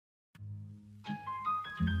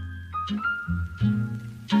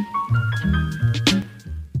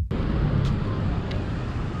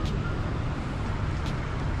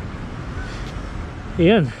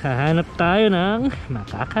Ayun, hahanap tayo ng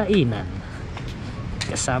makakainan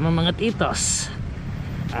kasama mga titos.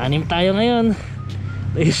 6 tayo ngayon.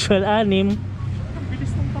 The usual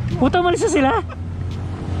 6. Puta, malis na sila.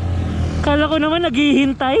 Kala ko naman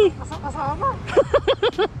naghihintay. Kasama.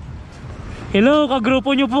 Hello,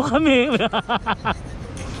 kagrupo nyo po kami.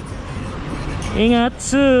 Ingat,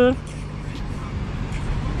 su.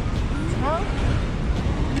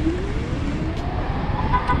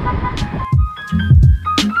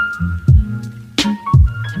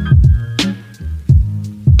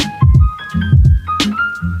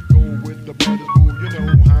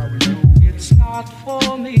 It's not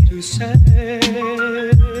for me to say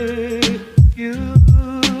you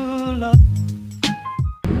love.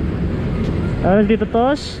 Tito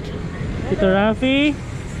Tosh, Tito Rafi,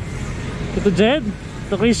 Tito Jed,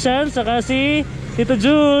 Tito Christian, saka si Tito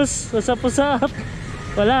Jules. What's up, what's up?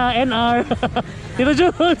 Wala, NR. Tito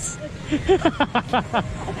Jules.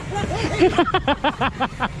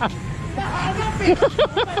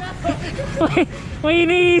 may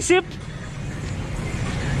iniisip.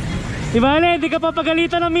 Di bale, di ka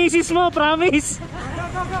papagalitan ng misis mo, promise.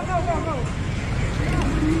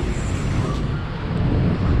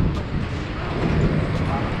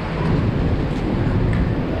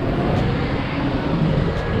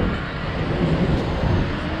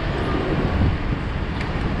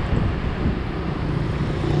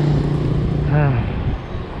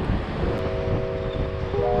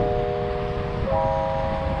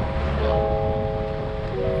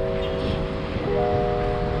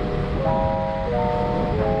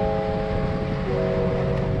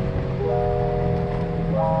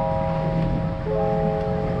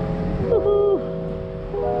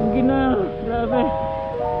 Maginaw, grabe.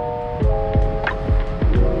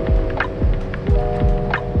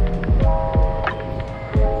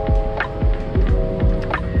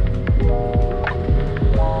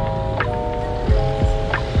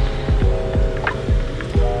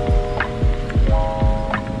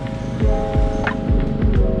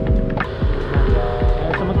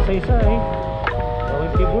 Kaya sa magsaysay,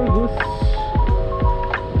 bawang Burgos.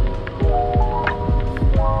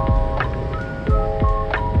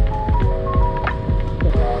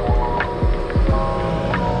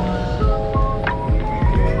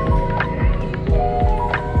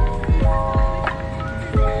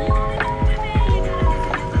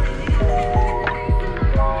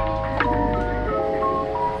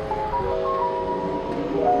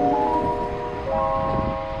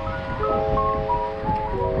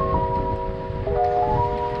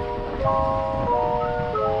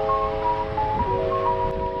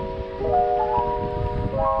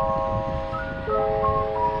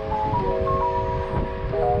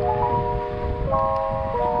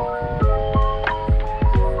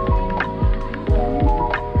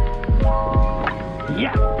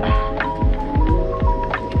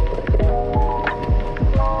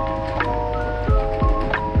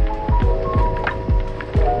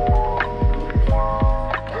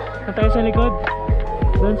 Tayo sa likod.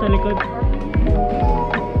 Doon sa likod.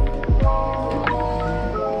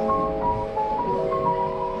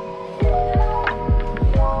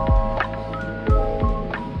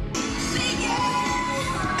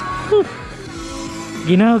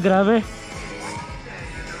 Ginaw, grabe.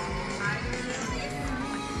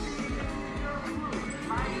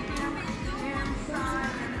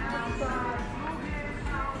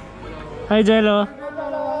 Hi Jello.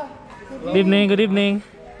 Good evening, good evening.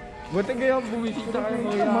 Buti kayo bumisita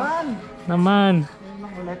kayo Naman.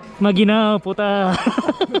 Maginaw, puta.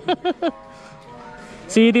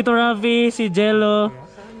 Si Tito Rafi, si Jello.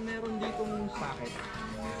 Saan meron ditong sakit?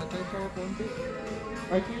 Sa tayo sa konti.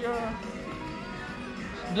 Ay kuya.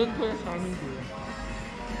 Doon kuya sa amin kuya.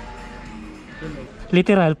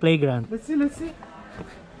 Literal playground. Let's see.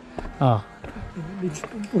 Oh. Legit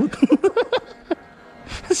ang puto.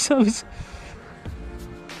 Sabi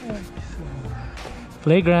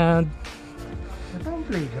playground. Ito ang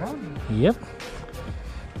playground. Yep.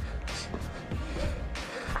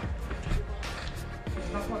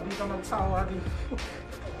 Dapat di ka magsawa dito.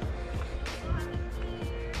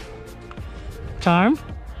 Charm?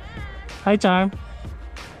 Hi Charm.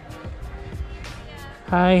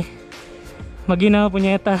 Hi. Maginaw,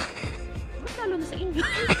 punyeta. Mas lalo na sa inyo.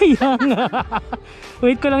 Kaya nga.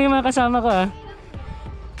 Wait ko lang yung mga kasama ko ah.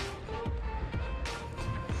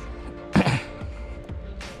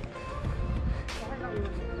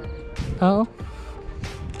 Oo.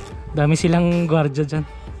 Dami silang gwardiya dyan.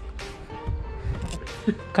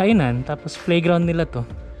 Kainan, tapos playground nila to.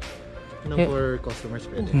 For customers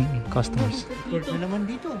pwede. Customers. Court na naman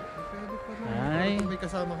dito. Ay. May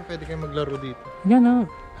kasama ko pwede kayo maglaro dito. Yan o.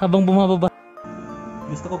 Habang bumababa.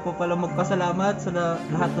 Gusto ko po pala magpasalamat sa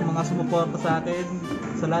lahat ng mga sumuporta sa akin.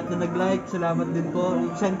 Sa lahat na nag-like, salamat din po.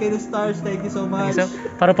 Send kayo ng stars, thank you so much.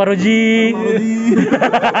 Paro-paro G!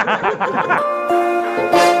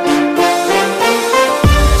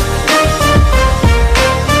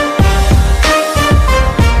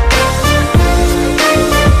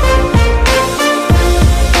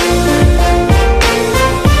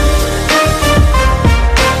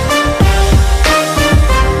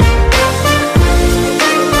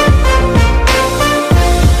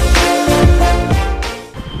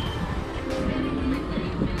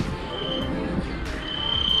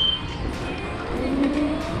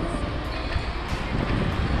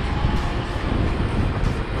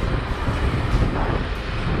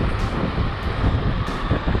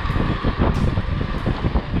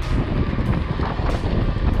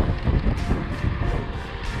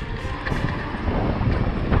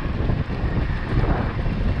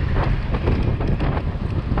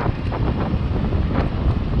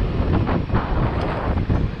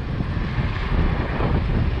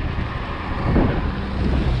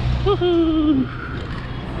 Woohoo!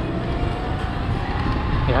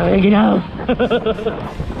 Grabe ginaw!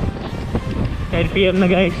 10 PM na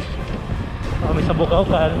guys. Kami sa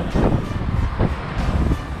Bukawkan.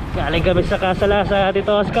 Galing kami sa Kasalasa,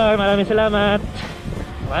 Tito Oscar. Maraming salamat.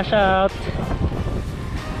 Wash out!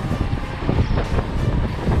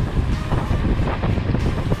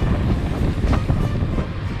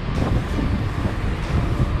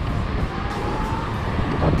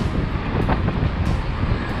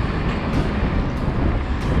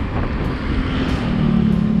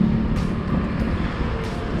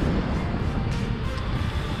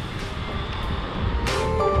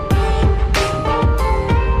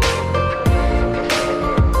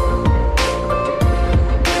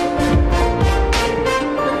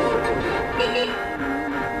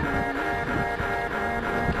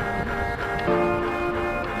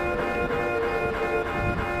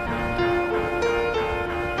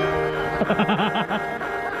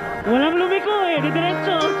 Walang lumiko eh,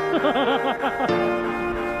 didiretso.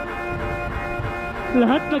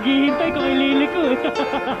 Lahat naghihintay kung ililiko eh.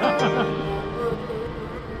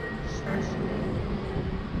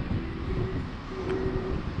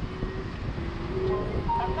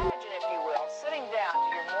 Imagine, if you will, sitting down to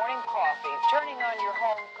your morning coffee, turning on your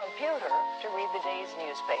home computer to read the day's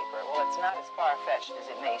newspaper. Well, it's not as far-fetched as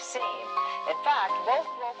it may seem. In fact, both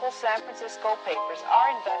local San Francisco papers are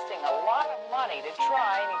investing a lot of money to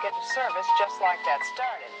try and get a service just like that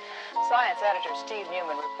started. Science editor Steve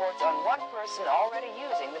Newman reports on one person already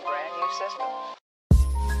using the brand new system.